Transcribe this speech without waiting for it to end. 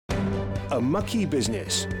A Mucky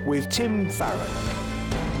Business with Tim Farron.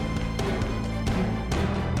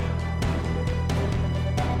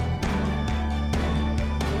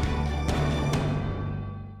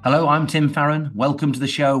 Hello, I'm Tim Farron. Welcome to the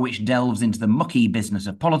show which delves into the mucky business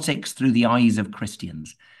of politics through the eyes of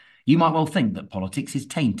Christians. You might well think that politics is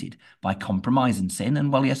tainted by compromise and sin,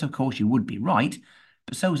 and well, yes, of course, you would be right,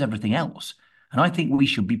 but so is everything else. And I think we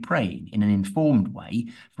should be praying in an informed way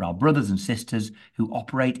for our brothers and sisters who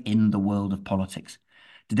operate in the world of politics.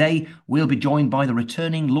 Today, we'll be joined by the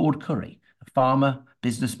returning Lord Currie, a farmer,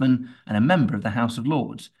 businessman, and a member of the House of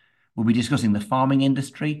Lords. We'll be discussing the farming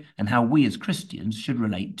industry and how we as Christians should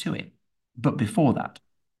relate to it. But before that,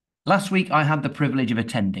 last week I had the privilege of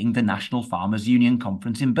attending the National Farmers Union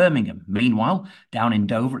Conference in Birmingham. Meanwhile, down in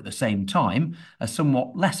Dover at the same time, a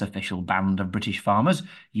somewhat less official band of British farmers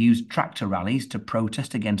used tractor rallies to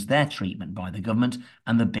protest against their treatment by the government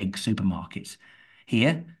and the big supermarkets.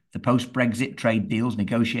 Here, the post-Brexit trade deals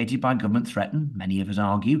negotiated by government threaten, many of us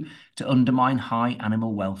argue, to undermine high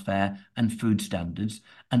animal welfare and food standards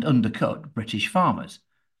and undercut British farmers.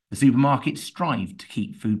 The supermarkets strive to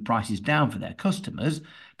keep food prices down for their customers,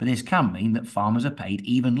 but this can mean that farmers are paid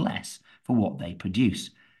even less for what they produce.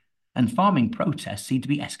 And farming protests seem to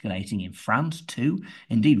be escalating in France too,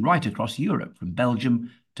 indeed right across Europe, from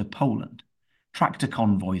Belgium to Poland. Tractor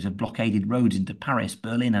convoys have blockaded roads into Paris,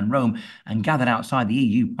 Berlin and Rome and gathered outside the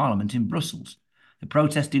EU Parliament in Brussels. The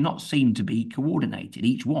protests do not seem to be coordinated.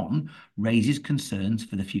 Each one raises concerns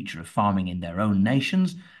for the future of farming in their own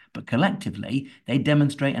nations, but collectively they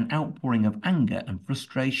demonstrate an outpouring of anger and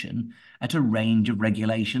frustration at a range of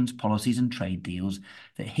regulations, policies and trade deals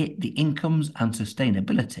that hit the incomes and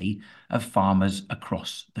sustainability of farmers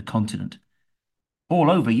across the continent. All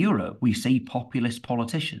over Europe, we see populist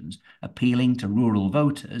politicians appealing to rural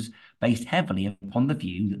voters based heavily upon the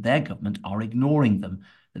view that their government are ignoring them,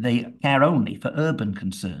 that they care only for urban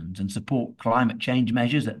concerns and support climate change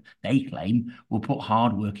measures that they claim will put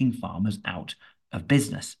hard-working farmers out of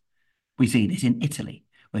business. We see this in Italy,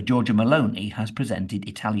 where Giorgia Meloni has presented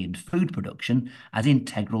Italian food production as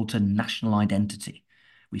integral to national identity.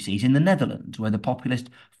 We see it in the Netherlands, where the populist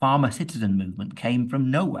farmer citizen movement came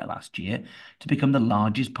from nowhere last year to become the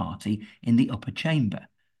largest party in the upper chamber.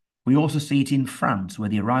 We also see it in France, where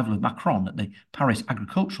the arrival of Macron at the Paris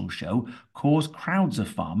Agricultural Show caused crowds of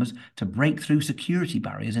farmers to break through security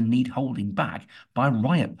barriers and need holding back by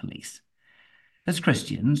riot police. As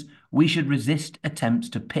Christians, we should resist attempts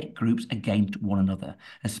to pit groups against one another,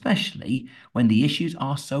 especially when the issues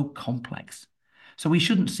are so complex. So we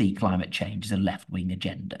shouldn't see climate change as a left-wing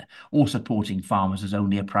agenda or supporting farmers as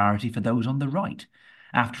only a priority for those on the right.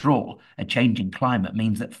 After all, a changing climate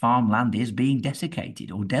means that farmland is being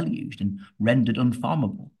desiccated or deluged and rendered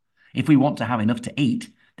unfarmable. If we want to have enough to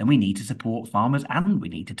eat, then we need to support farmers and we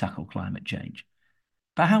need to tackle climate change.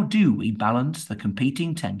 But how do we balance the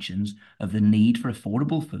competing tensions of the need for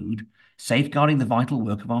affordable food, safeguarding the vital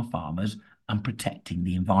work of our farmers, and protecting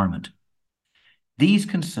the environment? These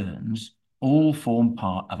concerns all form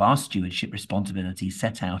part of our stewardship responsibilities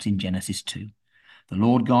set out in Genesis 2. The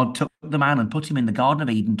Lord God took the man and put him in the Garden of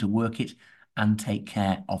Eden to work it and take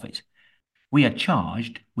care of it. We are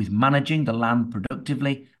charged with managing the land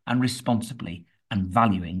productively and responsibly and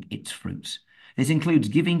valuing its fruits. This includes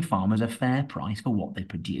giving farmers a fair price for what they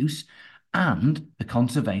produce and the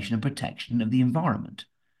conservation and protection of the environment.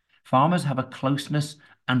 Farmers have a closeness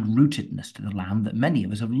and rootedness to the land that many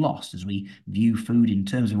of us have lost as we view food in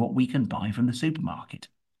terms of what we can buy from the supermarket.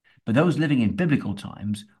 But those living in biblical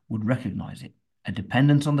times would recognize it, a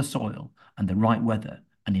dependence on the soil and the right weather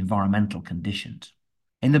and environmental conditions.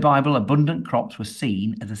 In the Bible, abundant crops were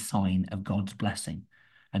seen as a sign of God's blessing,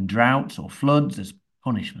 and droughts or floods as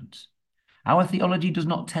punishments. Our theology does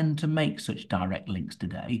not tend to make such direct links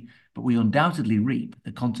today, but we undoubtedly reap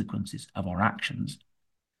the consequences of our actions.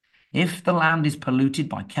 If the land is polluted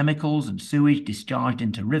by chemicals and sewage discharged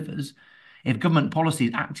into rivers, if government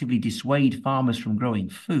policies actively dissuade farmers from growing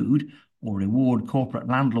food or reward corporate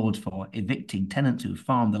landlords for evicting tenants who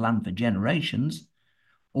farmed the land for generations,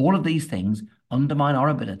 all of these things undermine our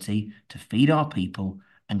ability to feed our people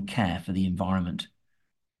and care for the environment.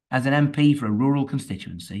 As an MP for a rural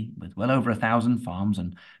constituency with well over 1,000 farms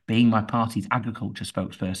and being my party's agriculture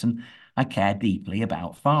spokesperson, I care deeply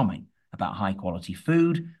about farming, about high-quality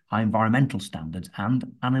food, high environmental standards,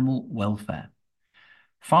 and animal welfare.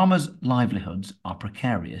 Farmers' livelihoods are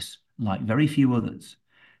precarious, like very few others.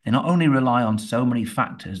 They not only rely on so many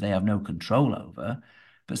factors they have no control over,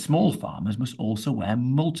 but small farmers must also wear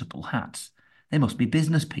multiple hats. They must be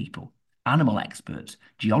business people, animal experts,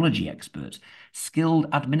 geology experts, skilled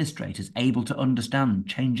administrators able to understand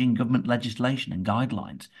changing government legislation and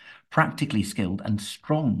guidelines, practically skilled and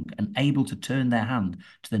strong and able to turn their hand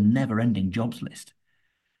to the never-ending jobs list.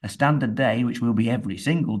 A standard day, which will be every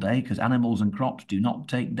single day because animals and crops do not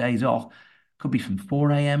take days off, could be from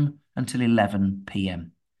 4 a.m. until 11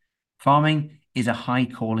 p.m. Farming is a high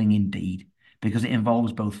calling indeed because it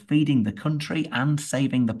involves both feeding the country and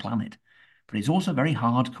saving the planet. But it's also very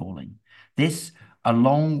hard calling. This,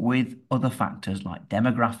 along with other factors like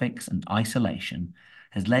demographics and isolation,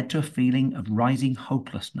 has led to a feeling of rising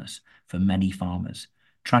hopelessness for many farmers.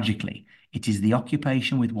 Tragically, it is the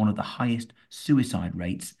occupation with one of the highest suicide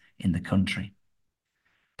rates in the country.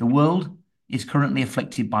 The world is currently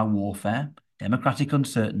afflicted by warfare, democratic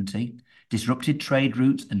uncertainty, disrupted trade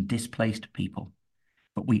routes, and displaced people.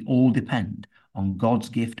 But we all depend on God's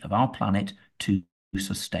gift of our planet to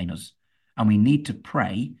sustain us. And we need to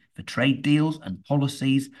pray for trade deals and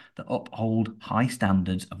policies that uphold high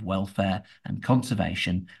standards of welfare and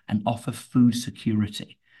conservation and offer food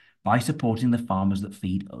security by supporting the farmers that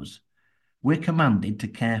feed us. We're commanded to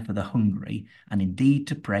care for the hungry and indeed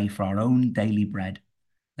to pray for our own daily bread.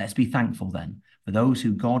 Let's be thankful then for those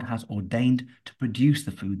who God has ordained to produce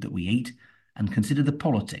the food that we eat and consider the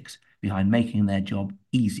politics behind making their job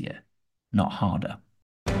easier, not harder.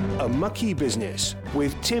 A Mucky Business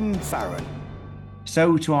with Tim Farron.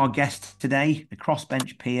 So to our guest today, the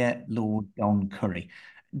crossbench peer, Lord Don Curry.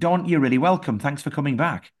 Don, you're really welcome. Thanks for coming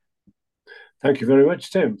back. Thank you very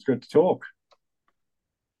much, Tim. It's good to talk.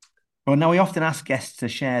 Well, now we often ask guests to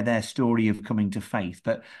share their story of coming to faith,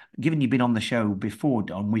 but given you've been on the show before,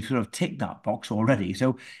 Don, we've sort of ticked that box already.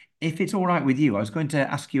 So if it's all right with you, I was going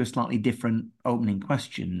to ask you a slightly different opening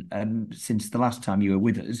question. Since the last time you were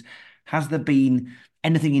with us, has there been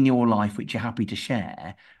anything in your life which you're happy to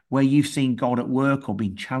share where you've seen God at work or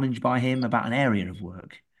been challenged by him about an area of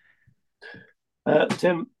work?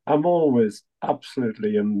 Tim, I'm always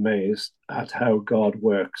absolutely amazed at how God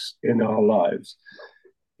works in our lives.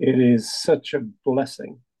 It is such a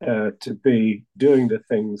blessing to be doing the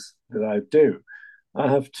things that I do. I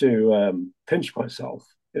have to pinch myself,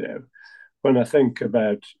 when I think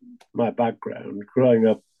about my background, growing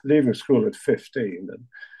up, leaving school at 15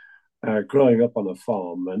 and growing up on a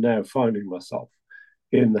farm and now finding myself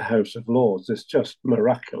in the House of Lords. It's just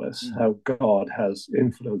miraculous how God has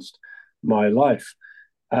influenced my life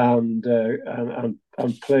and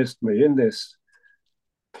placed me in this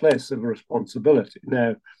place of responsibility.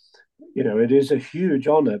 Now, it is a huge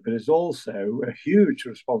honor, but it's also a huge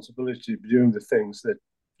responsibility to be doing the things that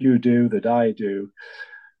you do, that I do,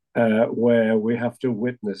 where we have to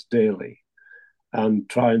witness daily and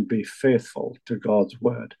try and be faithful to God's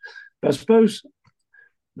word. But I suppose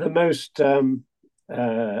the most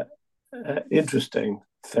interesting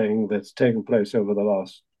thing that's taken place over the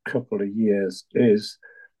last couple of years is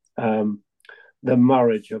the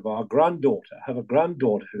marriage of our granddaughter. I have a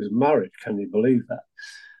granddaughter who's married. Can you believe that?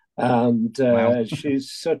 And Wow.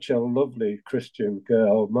 she's such a lovely Christian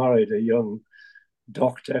girl, married a young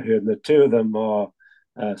doctor, and the two of them are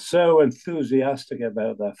so enthusiastic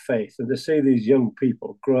about their faith. And to see these young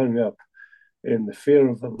people growing up in the fear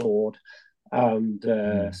of the Lord and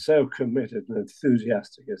so committed and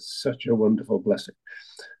enthusiastic is such a wonderful blessing.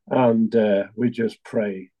 And we just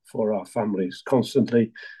pray for our families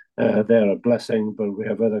constantly. They're a blessing, but we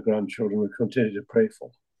have other grandchildren we continue to pray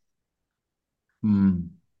for.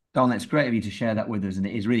 Don, it's great of you to share that with us, and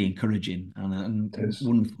it is really encouraging and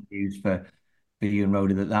wonderful news for you and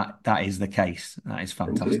Rhoda that is the case. That is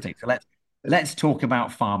fantastic. Indeed. So let's talk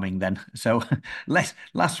about farming then. So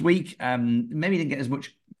last week, maybe didn't get as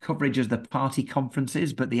much coverage as the party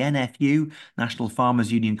conferences, but the NFU, National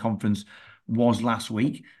Farmers Union Conference, was last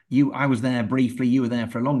week. I was there briefly. You were there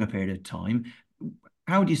for a longer period of time.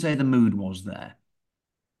 How would you say the mood was there?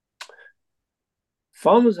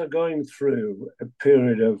 Farmers are going through a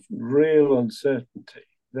period of real uncertainty.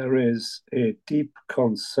 There is a deep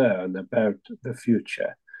concern about the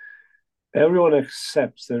future. Everyone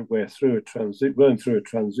accepts that we're going through a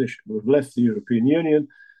transition. We've left the European Union.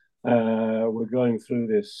 We're going through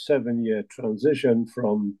this 7-year transition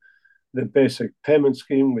from the basic payment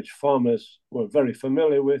scheme, which farmers were very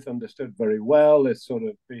familiar with, understood very well. It's sort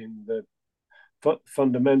of been the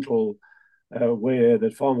fundamental way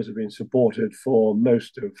that farmers have been supported for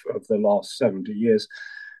most of the last 70 years.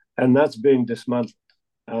 And that's being dismantled,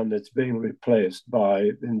 and it's being replaced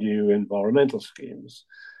by the new environmental schemes,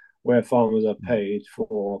 where farmers are paid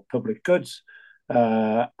for public goods,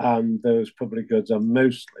 and those public goods are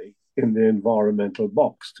mostly in the environmental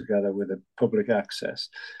box together with the public access.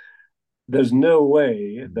 there's no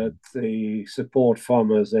way that the support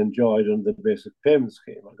farmers enjoyed under the basic payment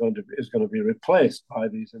scheme is going to be replaced by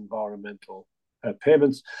these environmental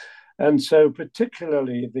payments. And so,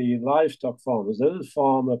 particularly the livestock farmers, those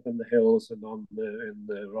farm up in the hills and in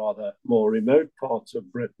the rather more remote parts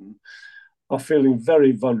of Britain, are feeling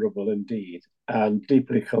very vulnerable indeed and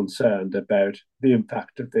deeply concerned about the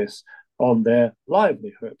impact of this on their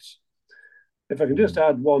livelihoods. If I can just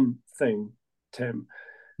add one thing, Tim,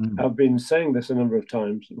 I've been saying this a number of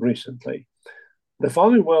times recently. The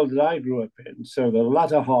farming world that I grew up in, so the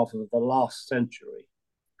latter half of the last century,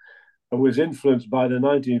 was influenced by the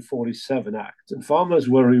 1947 Act, and farmers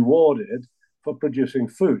were rewarded for producing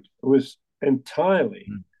food. It was entirely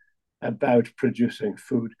about producing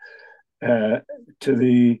food to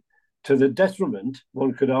the detriment,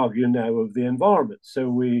 one could argue now, of the environment. So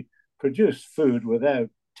we produced food without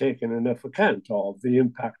taking enough account of the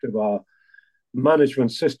impact of our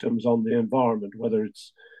management systems on the environment, whether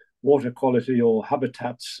it's water quality or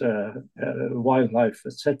habitats, wildlife,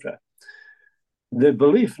 etc. The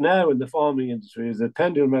belief now in the farming industry is the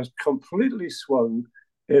pendulum has completely swung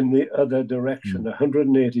in the other direction,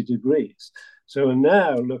 180 degrees. So we're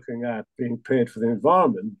now looking at being paid for the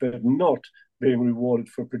environment, but not being rewarded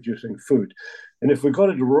for producing food. And if we got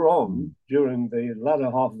it wrong during the latter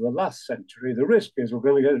half of the last century, the risk is we're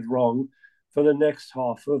going to get it wrong for the next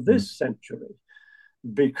half of this century,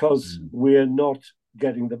 because we're not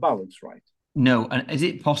getting the balance right. No, and is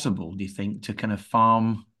it possible, do you think, to kind of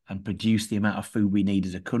farm and produce the amount of food we need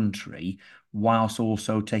as a country whilst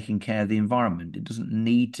also taking care of the environment? It doesn't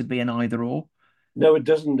need to be an either or. No, it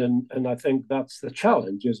doesn't. And I think that's the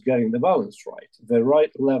challenge, is getting the balance right, the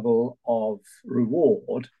right level of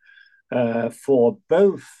reward for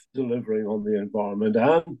both delivering on the environment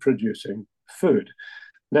and producing food.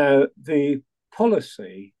 Now, the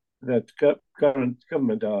policy that current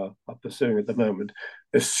government are pursuing at the moment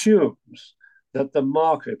assumes that the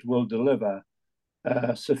market will deliver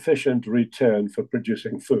sufficient return for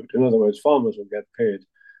producing food. In other words, farmers will get paid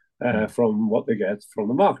from what they get from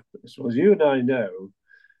the marketplace. Well, as you and I know,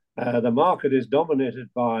 the market is dominated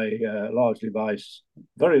by largely by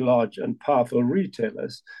very large and powerful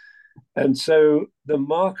retailers. And so the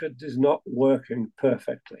market is not working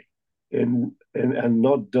perfectly in and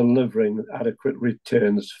not delivering adequate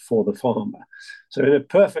returns for the farmer. So in a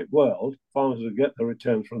perfect world, farmers would get the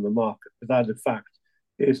returns from the market, but that in fact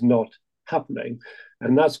is not happening.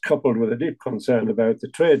 And that's coupled with a deep concern about the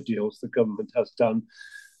trade deals the government has done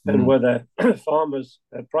and whether farmers'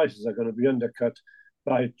 prices are going to be undercut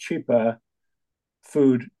by cheaper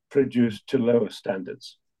food produced to lower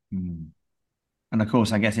standards. And of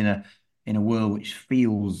course, I guess in a world which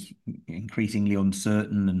feels increasingly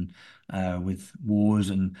uncertain and with wars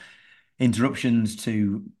and interruptions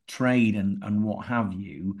to trade and what have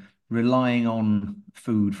you, relying on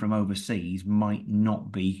food from overseas might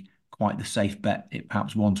not be quite the safe bet it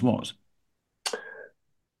perhaps once was.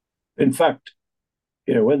 In fact,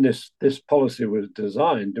 when this policy was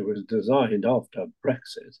designed, it was designed after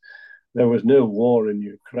Brexit. There was no war in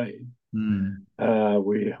Ukraine.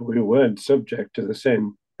 We weren't subject to the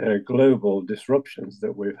same global disruptions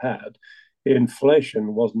that we've had.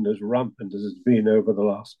 Inflation wasn't as rampant as it's been over the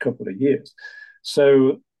last couple of years.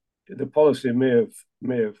 So the policy may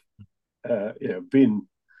have been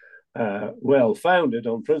well founded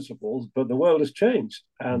on principles, but the world has changed,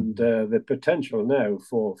 and the potential now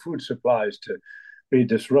for food supplies to be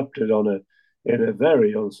disrupted in a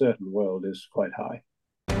very uncertain world is quite high.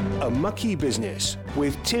 A Mucky Business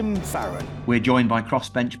with Tim Farron. We're joined by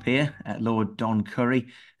crossbench peer Lord Don Curry.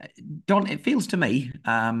 Don, it feels to me,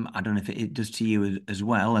 I don't know if it does to you as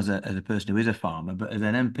well as a person who is a farmer, but as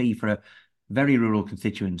an MP for a very rural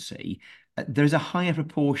constituency, there's a higher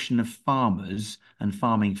proportion of farmers and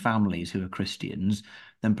farming families who are Christians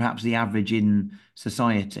than perhaps the average in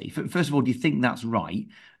society. First of all, do you think that's right?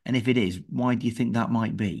 And if it is, why do you think that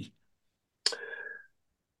might be?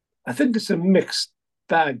 I think it's a mixed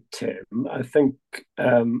bag, Tim. I think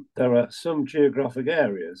there are some geographic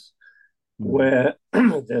areas where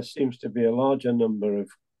there seems to be a larger number of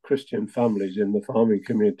Christian families in the farming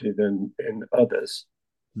community than in others.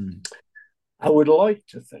 I would like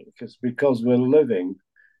to think it's because we're living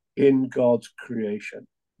in God's creation,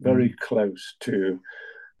 very close to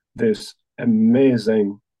this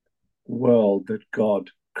amazing world that God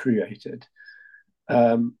created.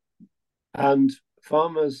 And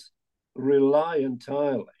farmers rely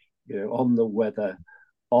entirely, on the weather,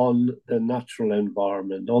 on the natural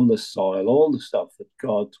environment, on the soil, all the stuff that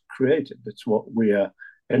God created. It's what we are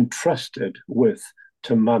entrusted with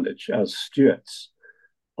to manage as stewards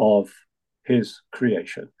of his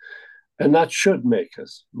creation. And that should make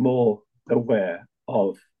us more aware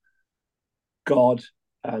of God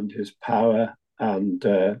and his power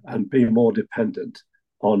and be more dependent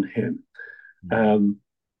on him.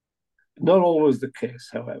 Not always the case,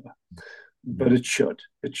 however, but it should.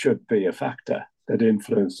 It should be a factor that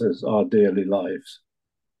influences our daily lives.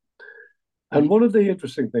 And one of the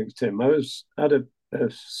interesting things, Tim, I was at a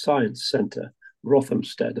science centre,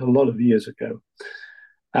 Rothamsted, a lot of years ago,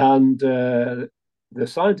 and the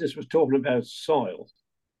scientist was talking about soil.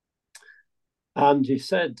 And he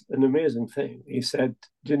said an amazing thing. He said,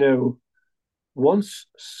 once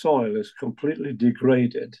soil is completely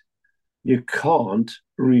degraded, you can't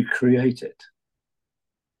recreate it.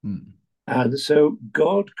 And so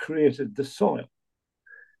God created the soil.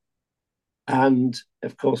 And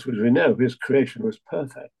of course, as we know, his creation was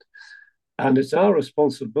perfect. And it's our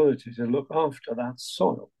responsibility to look after that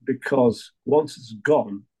soil, because once it's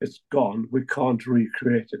gone, it's gone. We can't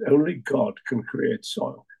recreate it. Only God can create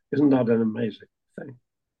soil. Isn't that an amazing thing?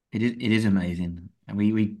 It is amazing. And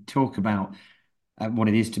we talk about what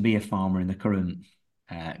it is to be a farmer in the current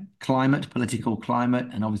political climate.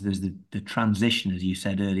 And obviously there's the transition, as you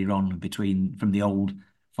said earlier on, from the old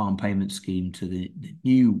farm payment scheme to the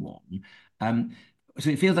new one. So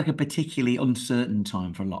it feels like a particularly uncertain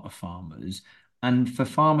time for a lot of farmers. And for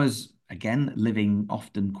farmers, again, living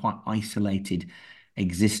often quite isolated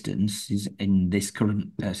existences in this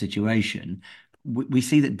current situation, we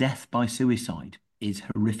see that death by suicide is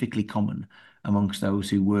horrifically common amongst those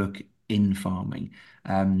who work in farming,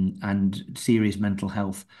 and serious mental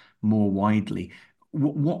health more widely.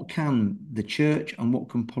 What can the church and what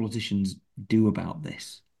can politicians do about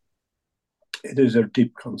this? It is a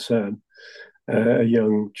deep concern. A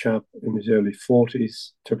young chap in his early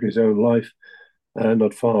 40s took his own life,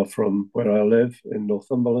 not far from where I live in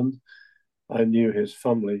Northumberland. I knew his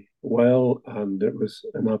family well, and it was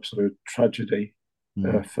an absolute tragedy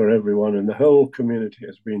for everyone. And the whole community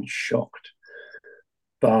has been shocked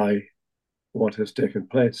by what has taken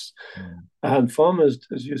place. And farmers,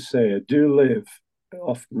 as you say, do live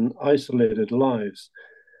often isolated lives.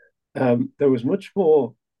 There was much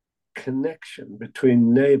more connection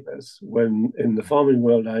between neighbours when in the farming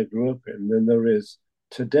world I grew up in than there is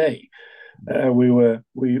today. We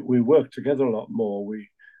worked together a lot more. We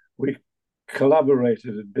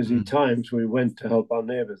collaborated at busy times. We went to help our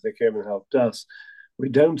neighbours. They came and helped us. We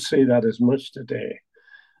don't see that as much today.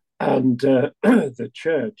 And the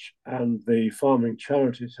church and the farming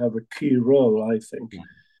charities have a key role, I think,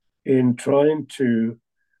 in trying to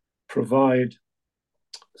provide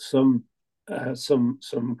some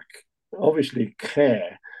obviously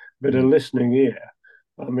care, but a listening ear.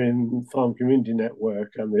 I mean, Farm Community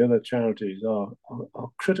Network and the other charities are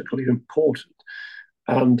critically important.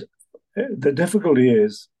 And the difficulty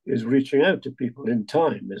is reaching out to people in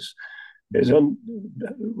time, is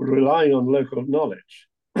relying on local knowledge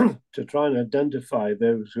to try and identify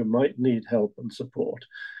those who might need help and support,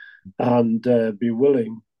 and be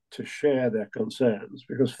willing to share their concerns,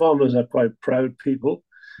 because farmers are quite proud people.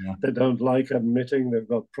 They don't like admitting they've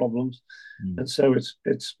got problems. And so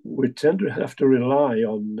we tend to have to rely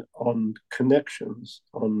on connections,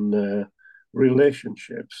 on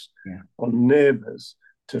relationships, on neighbours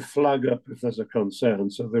to flag up if there's a concern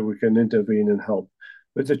so that we can intervene and help.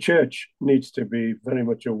 But the church needs to be very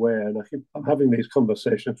much aware, and I'm having these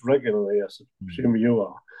conversations regularly, as I presume you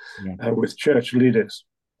are, with church leaders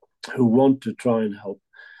who want to try and help.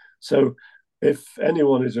 So if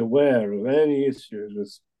anyone is aware of any issues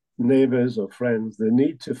with neighbours or friends, they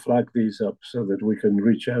need to flag these up so that we can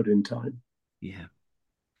reach out in time. Yeah.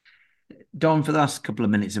 Don, for the last couple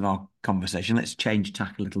of minutes of our conversation, let's change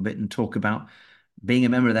tack a little bit and talk about being a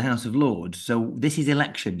member of the House of Lords. So this is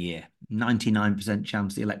election year. 99%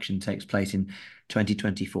 chance the election takes place in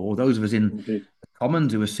 2024. Those of us in the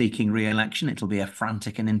Commons who are seeking re-election, it'll be a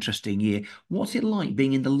frantic and interesting year. What's it like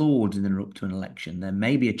being in the Lords in the run up to an election? There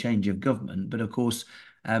may be a change of government, but of course,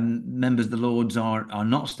 members of the Lords are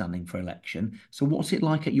not standing for election. So what's it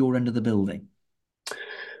like at your end of the building?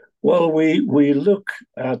 Well, we look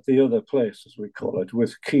at the other place, as we call it,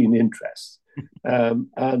 with keen interest.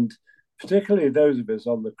 And particularly those of us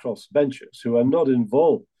on the cross benches who are not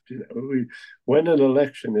involved. When an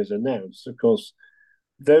election is announced, of course,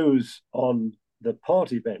 those on the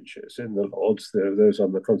party benches in the Lords, those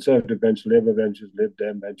on the Conservative bench, Labour benches, Lib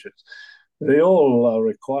Dem benches, they all are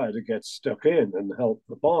required to get stuck in and help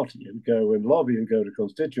the party and go and lobby and go to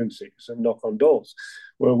constituencies and knock on doors.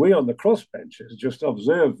 Where we on the cross benches just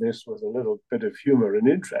observe this with a little bit of humour and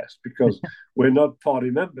interest, because we're not party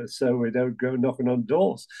members, so we don't go knocking on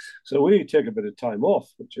doors. So we take a bit of time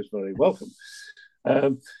off, which is very welcome.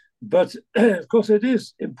 But of course, it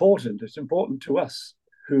is important. It's important to us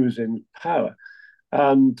who's in power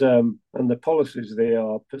and the policies they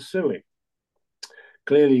are pursuing.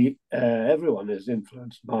 Clearly, everyone is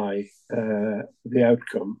influenced by the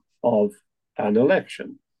outcome of an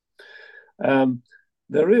election.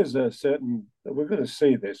 There is a certain, we're going to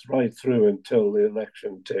see this right through until the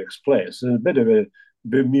election takes place. There's a bit of a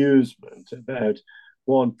bemusement about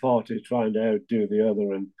one party trying to outdo the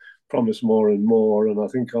other and promise more and more. And I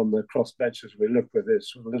think on the cross benches, we look at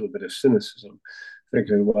this with a little bit of cynicism,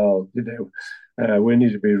 thinking, well, we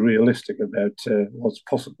need to be realistic about what's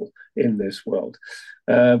possible in this world.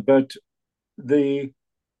 But the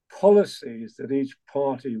policies that each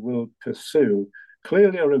party will pursue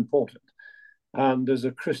clearly are important. And as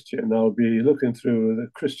a Christian, I'll be looking through the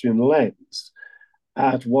Christian lens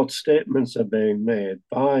at what statements are being made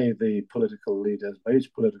by the political leaders, by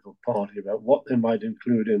each political party, about what they might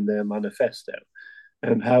include in their manifesto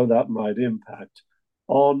and how that might impact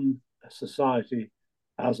on society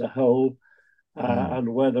as a whole,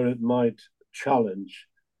 and whether it might challenge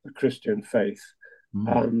the Christian faith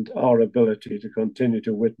and our ability to continue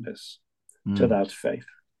to witness to that faith.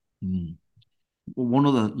 One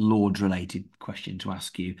other Lords-related question to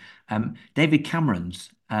ask you. David Cameron's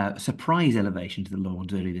surprise elevation to the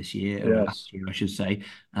Lords early this year, last year, I should say,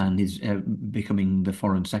 and is becoming the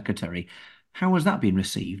Foreign Secretary. How has that been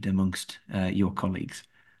received amongst your colleagues?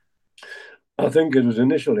 I think it was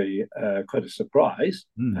initially quite a surprise.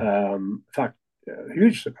 In fact, a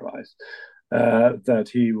huge surprise that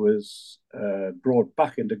he was brought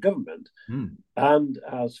back into government and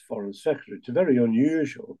as Foreign Secretary. It's a very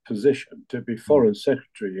unusual position to be Foreign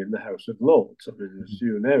Secretary in the House of Lords. I mean, as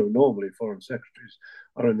you know, normally Foreign Secretaries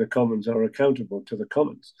are in the Commons, are accountable to the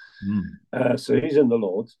Commons. So he's in the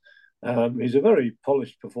Lords. He's a very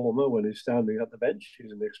polished performer when he's standing at the bench.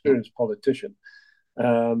 He's an experienced politician.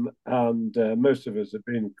 And most of us have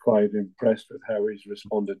been quite impressed with how he's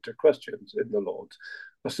responded to questions in the Lords.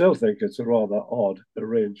 I still think it's a rather odd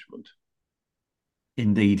arrangement.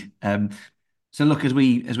 Indeed. So look, as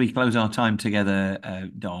we close our time together,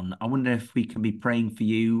 Don, I wonder if we can be praying for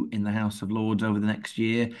you in the House of Lords over the next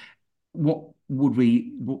year. What would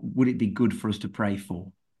it be good for us to pray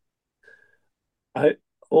for? I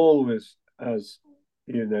always, as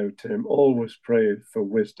you know, Tim, always pray for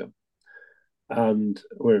wisdom. And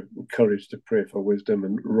we're encouraged to pray for wisdom,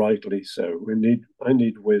 and rightly so. I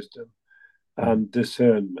need wisdom and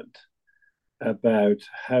discernment about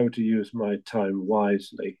how to use my time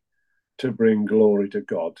wisely to bring glory to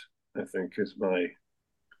God, I think is my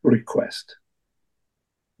request.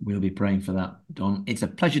 We'll be praying for that, Don. It's a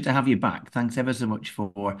pleasure to have you back. Thanks ever so much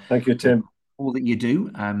for Thank you, Tim. All that you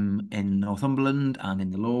do in Northumberland and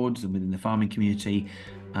in the Lords and within the farming community,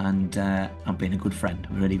 and being a good friend.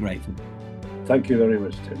 We're really grateful. Thank you very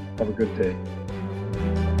much, Tim. Have a good day.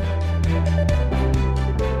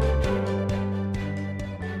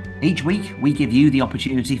 Each week, we give you the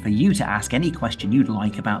opportunity for you to ask any question you'd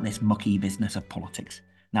like about this mucky business of politics.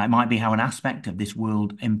 Now, it might be how an aspect of this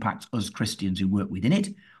world impacts us Christians who work within it,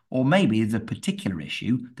 or maybe there's a particular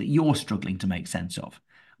issue that you're struggling to make sense of.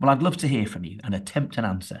 Well, I'd love to hear from you and attempt an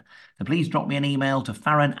answer. So please drop me an email to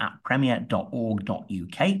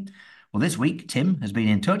farron@premier.org.uk. Well, this week, Tim has been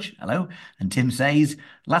in touch. Hello. And Tim says,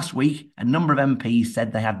 last week, a number of MPs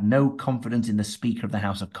said they had no confidence in the Speaker of the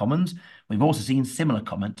House of Commons. We've also seen similar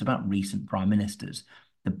comments about recent Prime Ministers.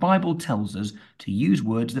 The Bible tells us to use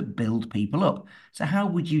words that build people up. So how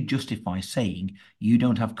would you justify saying you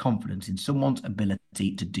don't have confidence in someone's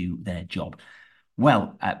ability to do their job?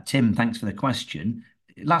 Well, Tim, thanks for the question.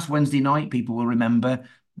 Last Wednesday night, people will remember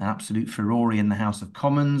an absolute furore in the House of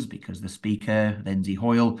Commons because the Speaker, Lindsay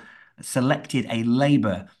Hoyle, selected a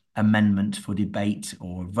Labour amendment for debate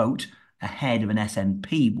or vote ahead of an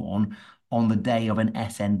SNP one on the day of an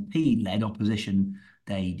SNP-led Opposition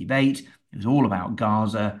Day debate. It was all about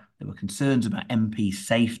Gaza. There were concerns about MP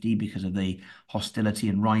safety because of the hostility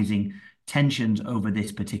and rising tensions over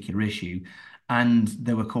this particular issue. And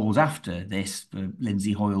there were calls after this for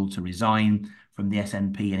Lindsay Hoyle to resign from the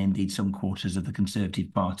SNP and indeed some quarters of the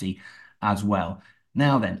Conservative Party as well.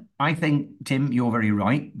 Now then, I think, Tim, you're very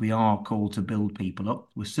right. We are called to build people up.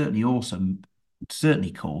 We're certainly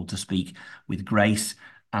called to speak with grace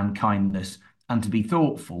and kindness and to be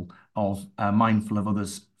thoughtful of, mindful of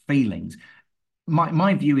others' feelings.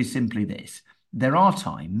 My view is simply this. There are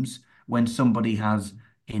times when somebody has,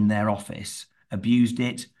 in their office, abused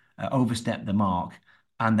it, overstepped the mark,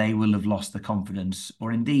 and they will have lost the confidence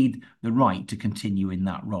or indeed the right to continue in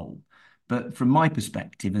that role. But from my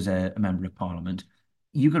perspective as a Member of Parliament,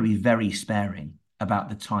 you've got to be very sparing about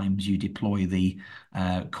the times you deploy the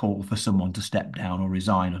call for someone to step down or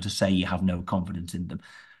resign or to say you have no confidence in them.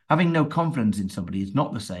 Having no confidence in somebody is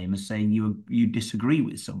not the same as saying you disagree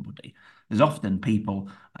with somebody. There's often people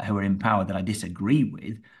who are in power that I disagree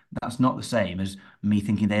with. That's not the same as me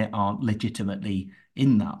thinking they aren't legitimately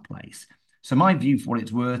in that place. So my view, for what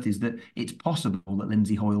it's worth, is that it's possible that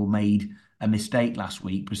Lindsay Hoyle made a mistake last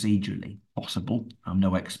week procedurally. Possible. I'm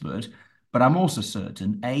no expert. But I'm also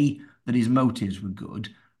certain, A, that his motives were good,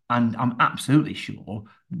 and I'm absolutely sure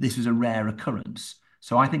that this was a rare occurrence.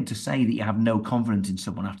 So I think to say that you have no confidence in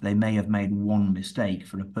someone after they may have made one mistake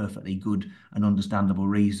for a perfectly good and understandable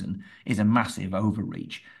reason is a massive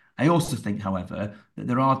overreach. I also think, however, that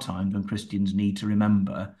there are times when Christians need to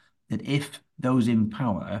remember that if those in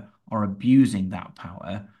power are abusing that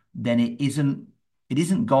power, then it isn't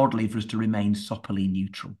godly for us to remain soppily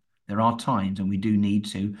neutral. There are times when we do need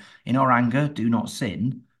to, in our anger, do not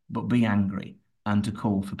sin, but be angry, and to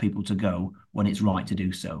call for people to go when it's right to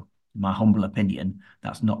do so. In my humble opinion,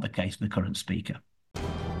 that's not the case for the current speaker.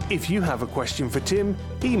 If you have a question for Tim,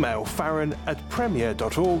 email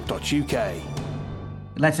farron@premier.org.uk.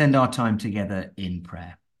 Let's end our time together in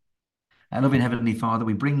prayer. Loving Heavenly Father,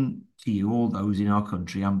 we bring to you all those in our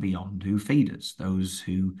country and beyond who feed us, those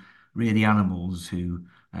who rear the animals, who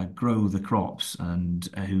grow the crops, and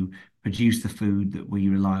who produce the food that we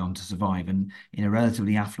rely on to survive. And in a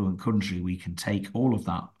relatively affluent country, we can take all of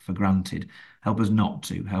that for granted. Help us not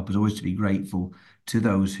to. Help us always to be grateful to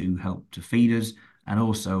those who help to feed us, and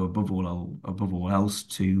also above all else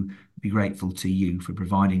to be grateful to you for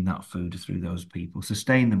providing that food through those people.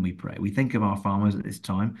 Sustain them, we pray. We think of our farmers at this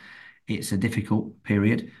time. It's a difficult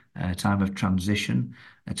period, a time of transition,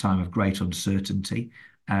 a time of great uncertainty.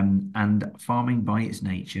 And farming by its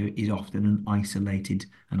nature is often an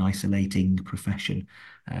isolating profession.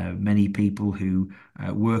 Many people who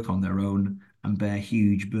work on their own and bear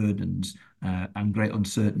huge burdens and great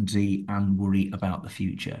uncertainty and worry about the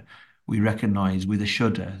future. We recognise with a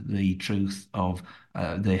shudder the truth of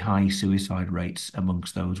the high suicide rates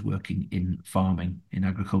amongst those working in farming, in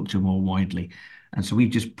agriculture more widely. And so we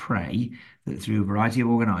just pray that through a variety of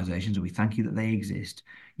organisations, and we thank you that they exist,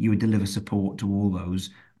 you would deliver support to all those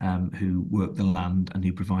who work the land and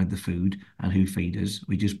who provide the food and who feed us.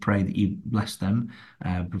 We just pray that you bless them,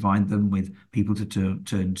 provide them with people to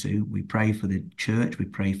turn to. We pray for the church. We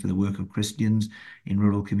pray for the work of Christians in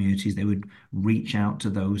rural communities. They would reach out to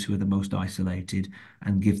those who are the most isolated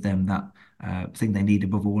and give them that thing they need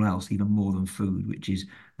above all else, even more than food, which is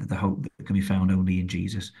the hope that can be found only in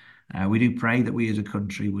Jesus. We do pray that we as a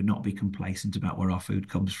country would not be complacent about where our food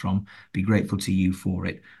comes from, be grateful to you for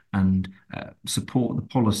it, and support the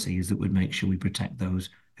policies that would make sure we protect those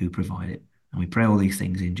who provide it. And we pray all these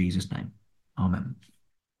things in Jesus' name. Amen.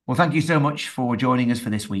 Well, thank you so much for joining us for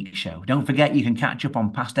this week's show. Don't forget you can catch up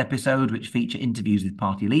on past episodes which feature interviews with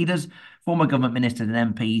party leaders, former government ministers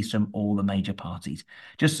and MPs from all the major parties.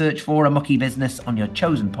 Just search for A Mucky Business on your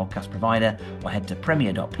chosen podcast provider or head to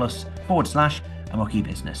premier.plus/A Mucky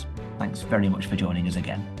Business. Thanks very much for joining us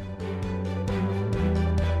again.